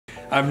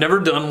I've never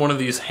done one of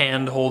these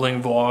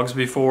hand-holding vlogs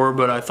before,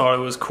 but I thought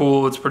it was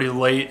cool. It's pretty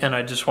late and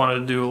I just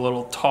wanted to do a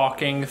little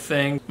talking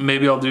thing.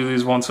 Maybe I'll do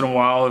these once in a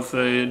while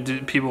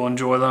if people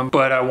enjoy them.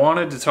 But I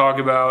wanted to talk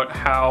about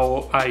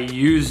how I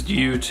used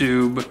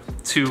YouTube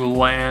to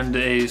land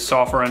a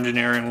software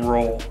engineering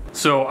role.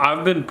 So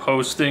I've been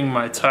posting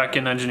my tech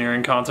and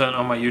engineering content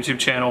on my YouTube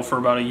channel for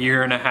about 1.5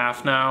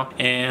 years now.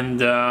 And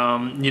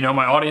you know,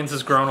 my audience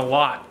has grown a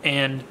lot.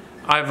 And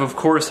I've of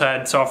course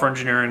had software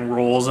engineering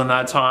roles in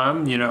that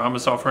time. You know, I'm a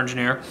software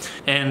engineer.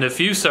 And a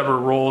few separate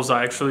roles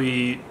I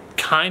actually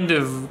kind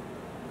of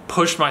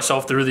pushed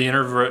myself through the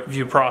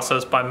interview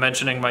process by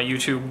mentioning my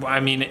YouTube. I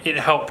mean, it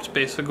helped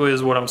basically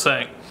is what I'm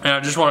saying. And I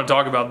just want to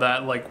talk about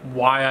that, like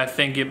why I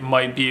think it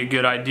might be a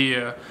good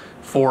idea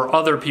for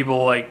other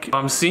people. Like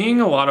I'm seeing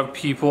a lot of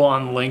people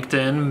on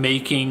LinkedIn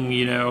making,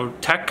 you know,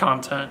 tech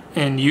content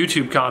and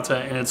YouTube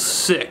content, and it's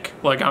sick.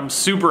 Like I'm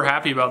super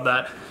happy about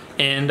that.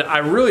 And I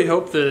really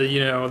hope the,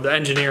 you know, the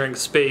engineering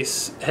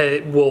space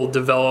will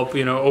develop,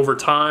 you know, over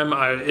time.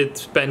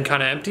 It's been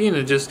kind of empty and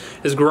it just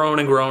has grown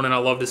and grown, and I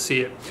love to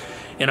see it.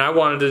 And I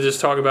wanted to just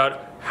talk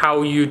about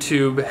how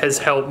YouTube has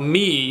helped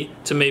me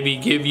to maybe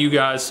give you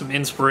guys some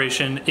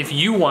inspiration if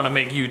you want to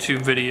make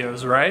YouTube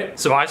videos, right?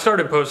 So I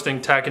started posting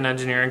tech and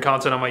engineering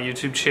content on my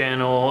YouTube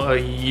channel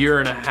 1.5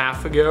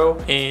 years ago,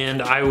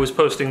 and I was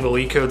posting the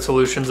LeetCode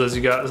solutions, as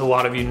you guys, a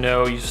lot of you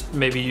know, you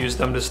maybe use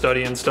them to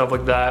study and stuff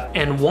like that.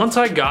 And once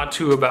I got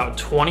to about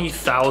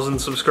 20,000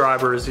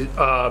 subscribers,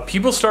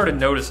 people started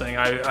noticing.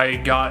 I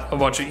got a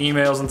bunch of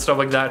emails and stuff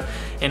like that,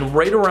 and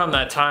right around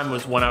that time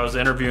was when I was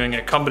interviewing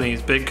at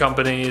companies, big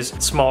companies,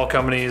 small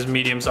companies,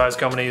 medium-sized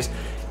companies,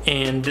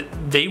 and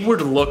they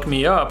would look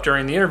me up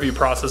during the interview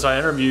process. I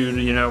interviewed,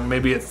 you know,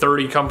 maybe at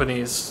 30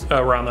 companies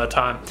around that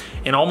time,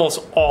 and almost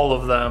all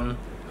of them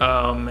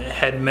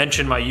had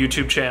mentioned my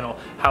YouTube channel,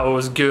 how it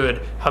was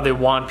good, how they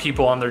want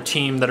people on their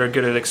team that are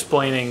good at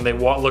explaining. They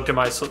looked at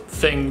my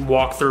thing,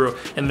 walk through,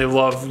 and they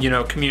love, you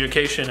know,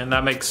 communication, and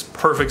that makes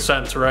perfect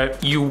sense,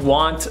 right? You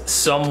want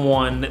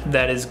someone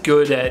that is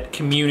good at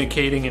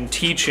communicating and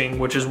teaching,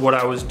 which is what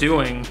I was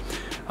doing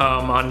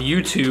on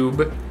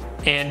YouTube.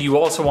 And you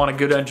also want a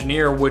good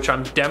engineer, which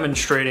I'm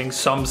demonstrating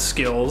some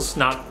skills,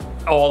 not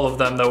all of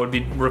them that would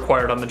be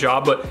required on the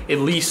job, but at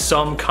least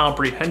some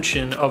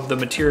comprehension of the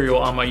material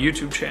on my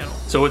YouTube channel.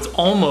 So it's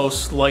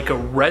almost like a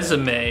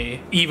resume,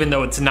 even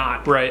though it's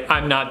not, right?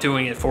 I'm not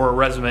doing it for a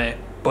resume,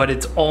 but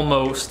it's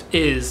almost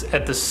is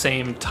at the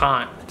same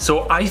time.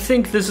 So I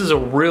think this is a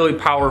really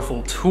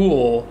powerful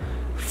tool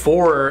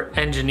for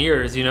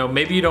engineers. You know,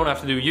 maybe you don't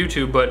have to do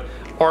YouTube, but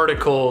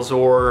articles,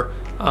 or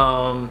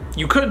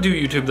you could do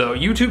YouTube though.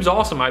 YouTube's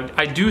awesome.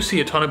 I do see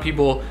a ton of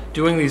people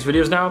doing these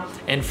videos now,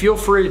 and feel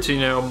free to,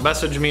 you know,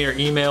 message me or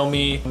email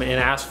me and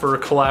ask for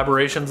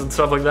collaborations and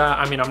stuff like that.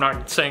 I mean, I'm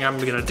not saying I'm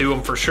gonna do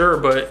them for sure,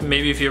 but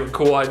maybe if you have a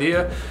cool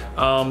idea,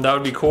 that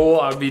would be cool.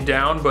 I would be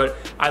down. But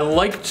I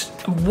liked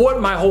what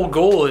my whole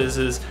goal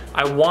is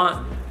I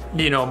want,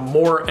 you know,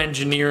 more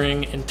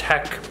engineering and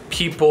tech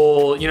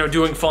people, you know,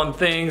 doing fun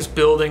things,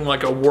 building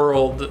like a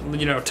world,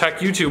 you know, tech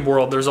YouTube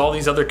world. There's all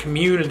these other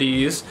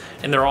communities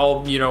and they're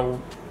all, you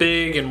know,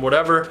 big and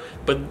whatever,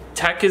 but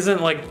tech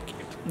isn't like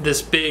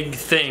this big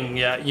thing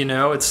yet, you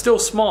know, it's still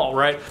small,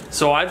 right?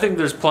 So I think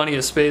there's plenty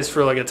of space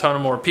for like a ton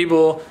of more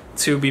people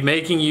to be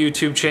making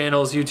YouTube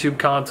channels, YouTube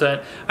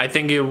content. I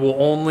think it will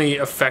only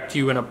affect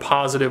you in a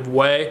positive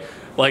way.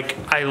 Like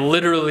I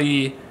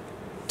literally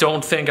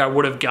don't think I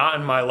would have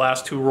gotten my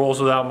last 2 roles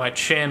without my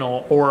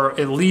channel, or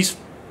at least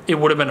it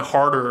would have been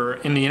harder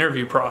in the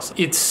interview process.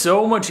 It's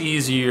so much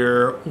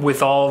easier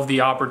with all of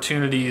the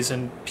opportunities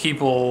and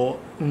people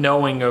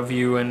knowing of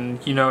you,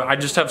 and you know, I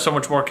just have so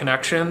much more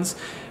connections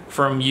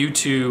from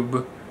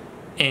YouTube,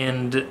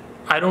 and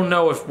I don't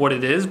know if what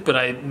it is, but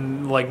I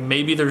like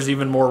maybe there's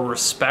even more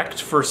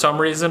respect for some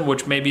reason,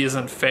 which maybe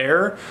isn't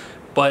fair,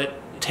 but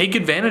take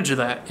advantage of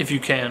that if you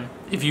can.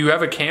 If you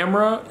have a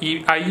camera,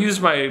 I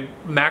use my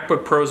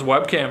MacBook Pro's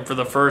webcam for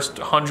the first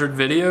 100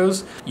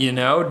 videos, you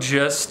know,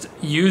 just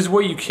use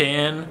what you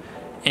can.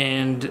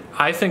 And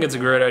I think it's a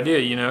great idea,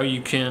 you know,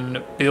 you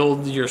can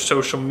build your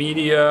social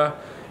media,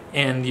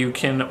 and you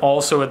can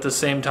also at the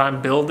same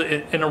time build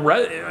it in a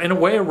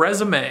way a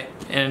resume.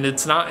 And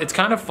it's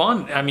kind of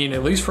fun. I mean,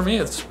 at least for me,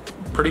 it's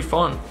pretty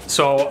fun.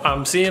 So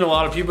I'm seeing a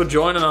lot of people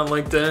joining on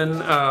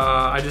LinkedIn.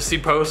 I just see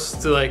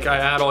posts, like I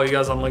add all you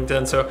guys on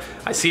LinkedIn, so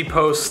I see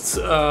posts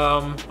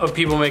of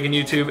people making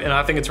YouTube, and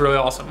I think it's really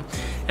awesome.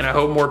 And I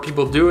hope more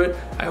people do it.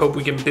 I hope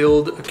we can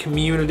build a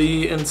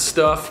community and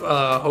stuff.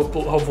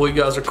 Hopefully you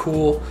guys are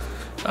cool.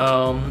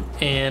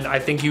 And I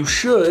think you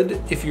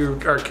should, if you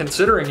are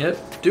considering it,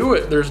 do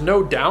it. There's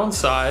no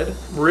downside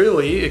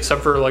really,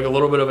 except for like a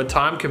little bit of a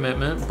time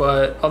commitment,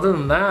 but other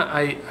than that,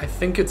 I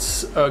think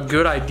it's a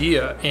good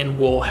idea and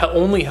will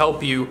only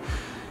help you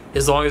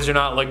as long as you're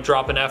not like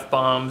dropping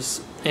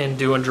F-bombs and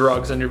doing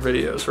drugs in your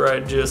videos,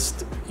 right?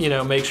 Just, you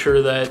know, make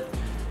sure that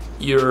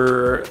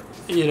you're,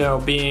 you know,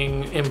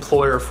 being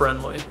employer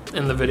friendly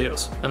in the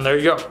videos. And there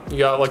you go. You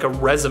got like a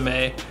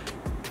resume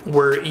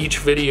where each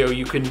video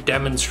you can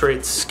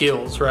demonstrate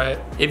skills, right?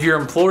 If your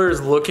employer is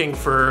looking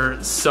for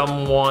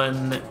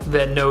someone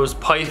that knows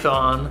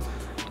Python,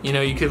 you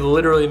know, you could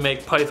literally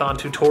make Python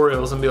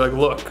tutorials and be like,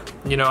 look,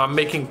 you know, I'm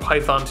making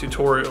Python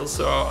tutorials,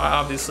 so I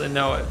obviously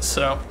know it.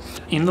 So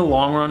in the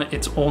long run,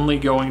 it's only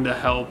going to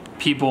help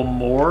people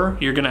more.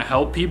 You're gonna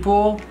help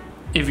people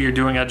if you're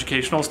doing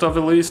educational stuff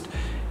at least,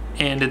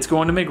 and it's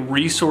going to make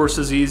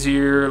resources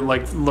easier,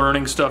 like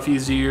learning stuff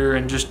easier,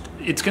 and just,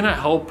 it's gonna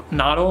help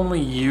not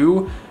only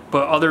you,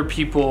 but other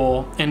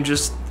people and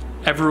just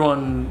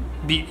everyone,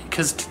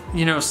 because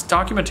you know,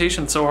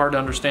 documentation is so hard to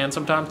understand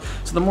sometimes.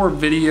 So the more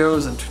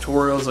videos and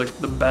tutorials, like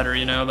the better,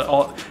 you know, that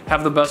all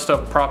have the best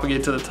stuff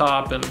propagate to the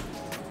top, and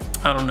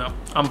I don't know,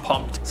 I'm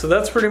pumped. So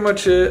that's pretty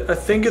much it. I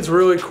think it's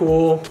really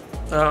cool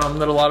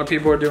that a lot of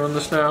people are doing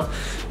this now,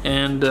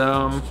 and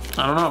I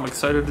don't know, I'm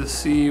excited to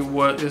see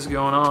what is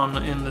going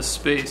on in this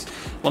space.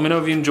 Let me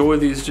know if you enjoy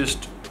these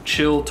just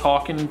chill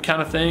talking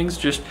kind of things,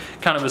 just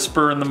kind of a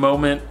spur in the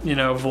moment, you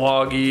know,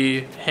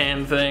 vloggy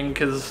hand thing,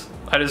 because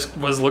I just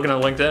was looking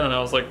at LinkedIn and I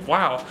was like,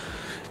 wow,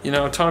 you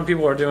know, a ton of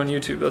people are doing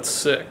YouTube. That's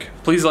sick.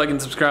 Please like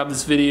and subscribe to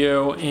this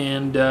video,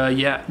 and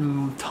yeah,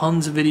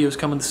 tons of videos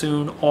coming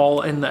soon,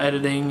 all in the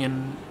editing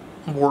and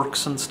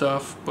works and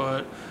stuff.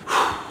 But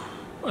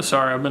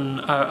sorry,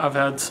 I've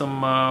had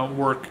some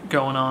work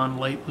going on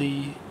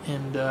lately,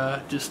 and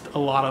just a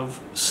lot of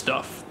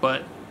stuff.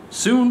 But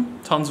soon,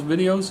 tons of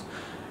videos,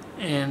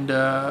 and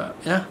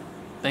yeah,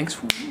 thanks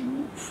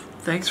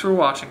for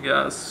watching,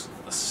 guys.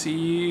 See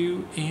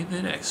you in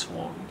the next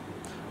one.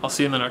 I'll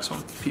see you in the next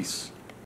one. Peace.